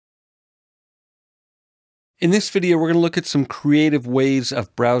In this video, we're going to look at some creative ways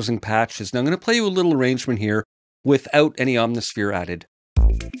of browsing patches. Now, I'm going to play you a little arrangement here without any omnisphere added.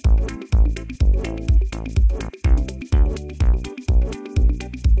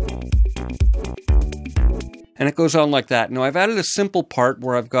 And it goes on like that. Now, I've added a simple part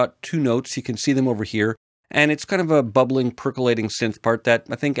where I've got two notes. You can see them over here. And it's kind of a bubbling, percolating synth part that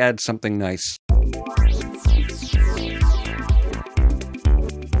I think adds something nice.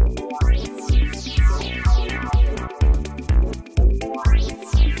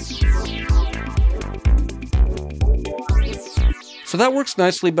 So that works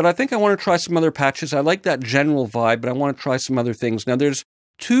nicely, but I think I want to try some other patches. I like that general vibe, but I want to try some other things. Now, there's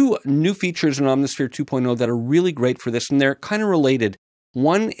two new features in Omnisphere 2.0 that are really great for this, and they're kind of related.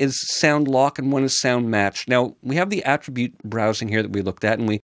 One is sound lock and one is sound match. Now, we have the attribute browsing here that we looked at, and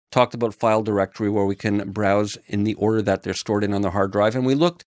we talked about file directory where we can browse in the order that they're stored in on the hard drive. And we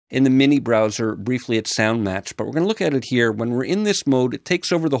looked in the mini browser briefly at sound match, but we're going to look at it here. When we're in this mode, it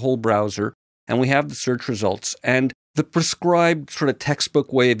takes over the whole browser, and we have the search results. And the prescribed sort of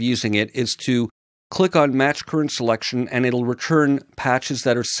textbook way of using it is to click on Match Current Selection, and it'll return patches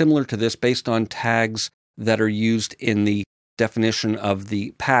that are similar to this based on tags that are used in the definition of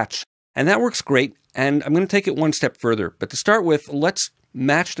the patch. And that works great, and I'm going to take it one step further. But to start with, let's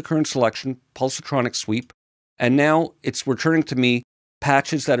match the current selection, pulsatronic sweep, and now it's returning to me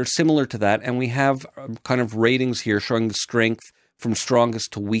patches that are similar to that, and we have kind of ratings here showing the strength from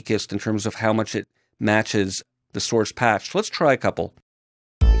strongest to weakest in terms of how much it matches the source patch. Let's try a couple.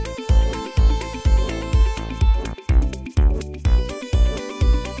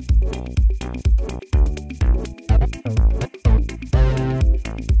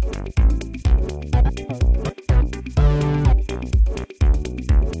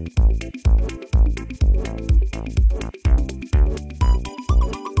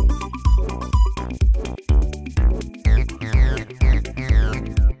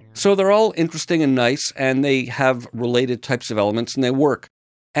 So they're all interesting and nice, and they have related types of elements, and they work.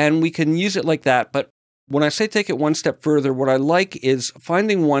 And we can use it like that, but when I say take it one step further, what I like is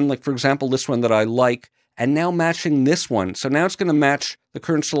finding one, like for example, this one that I like, and now matching this one. So now it's going to match the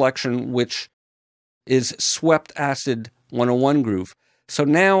current selection, which is Swept Acid 101 groove. So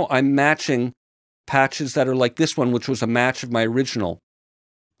now I'm matching patches that are like this one, which was a match of my original.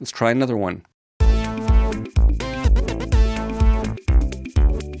 Let's try another one.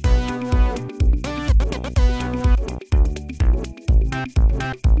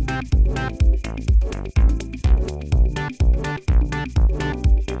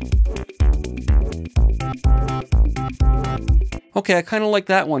 Okay, I kind of like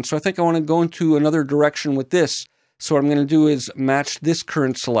that one, so I think I want to go into another direction with this. So what I'm going to do is match this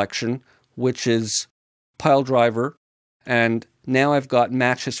current selection, which is pile driver, and now I've got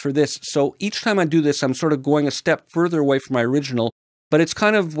matches for this. So each time I do this, I'm sort of going a step further away from my original, but it's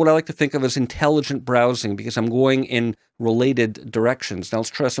kind of what I like to think of as intelligent browsing because I'm going in related directions. Now let's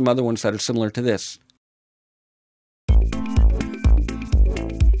try some other ones that are similar to this.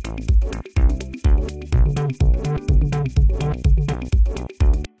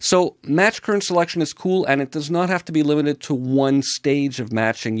 So match current selection is cool, and it does not have to be limited to one stage of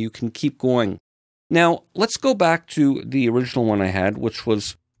matching. You can keep going. Now, let's go back to the original one I had, which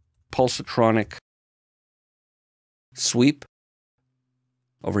was pulsatronic sweep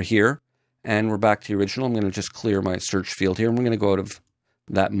over here. And we're back to the original. I'm going to just clear my search field here, and we're going to go out of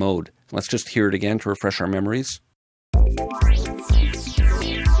that mode. Let's just hear it again to refresh our memories.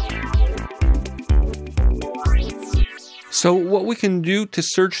 So what we can do to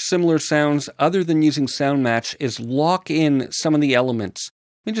search similar sounds other than using sound match is lock in some of the elements.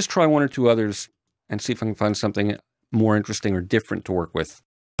 Let me just try one or two others and see if I can find something more interesting or different to work with.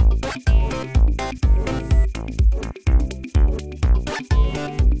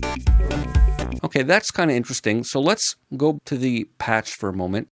 Okay, that's kind of interesting. So let's go to the patch for a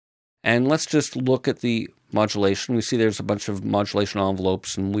moment and let's just look at the modulation. We see there's a bunch of modulation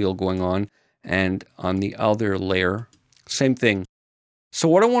envelopes and wheel going on, and on the other layer, same thing. So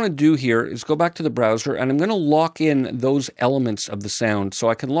what I want to do here is go back to the browser, and I'm going to lock in those elements of the sound. So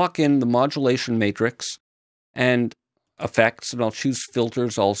I can lock in the modulation matrix and effects, and I'll choose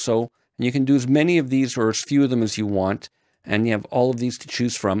filters also. And you can do as many of these or as few of them as you want, and you have all of these to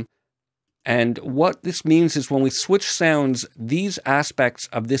choose from. And what this means is when we switch sounds, these aspects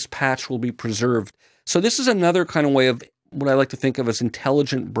of this patch will be preserved. So this is another kind of way of what I like to think of as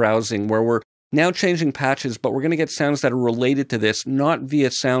intelligent browsing, where we're now changing patches, but we're going to get sounds that are related to this, not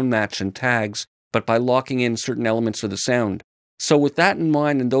via sound match and tags, but by locking in certain elements of the sound. So with that in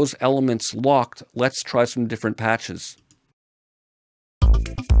mind and those elements locked, let's try some different patches.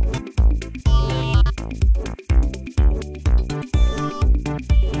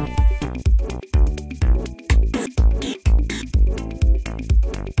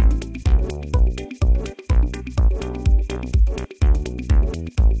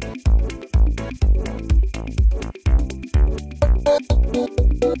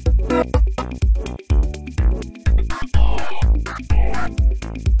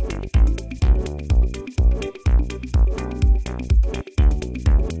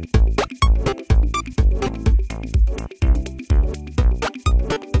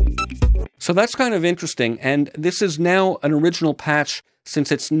 So that's kind of interesting. And this is now an original patch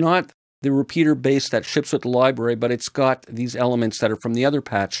since it's not the repeater base that ships with the library, but it's got these elements that are from the other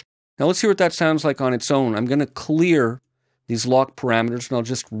patch. Now let's hear what that sounds like on its own. I'm going to clear these lock parameters and I'll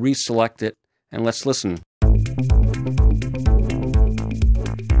just reselect it and let's listen.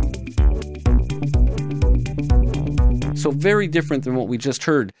 So very different than what we just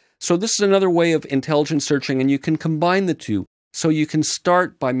heard. So this is another way of intelligent searching, and you can combine the two. So you can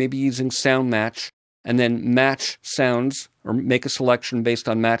start by maybe using sound match and then match sounds, or make a selection based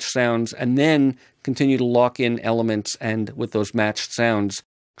on match sounds, and then continue to lock in elements, and with those matched sounds,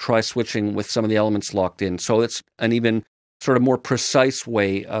 try switching with some of the elements locked in. So it's an even sort of more precise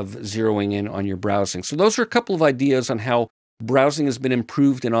way of zeroing in on your browsing. So those are a couple of ideas on how browsing has been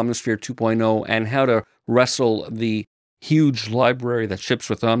improved in Omnisphere 2.0 and how to wrestle the huge library that ships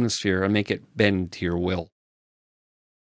with Omnisphere and make it bend to your will.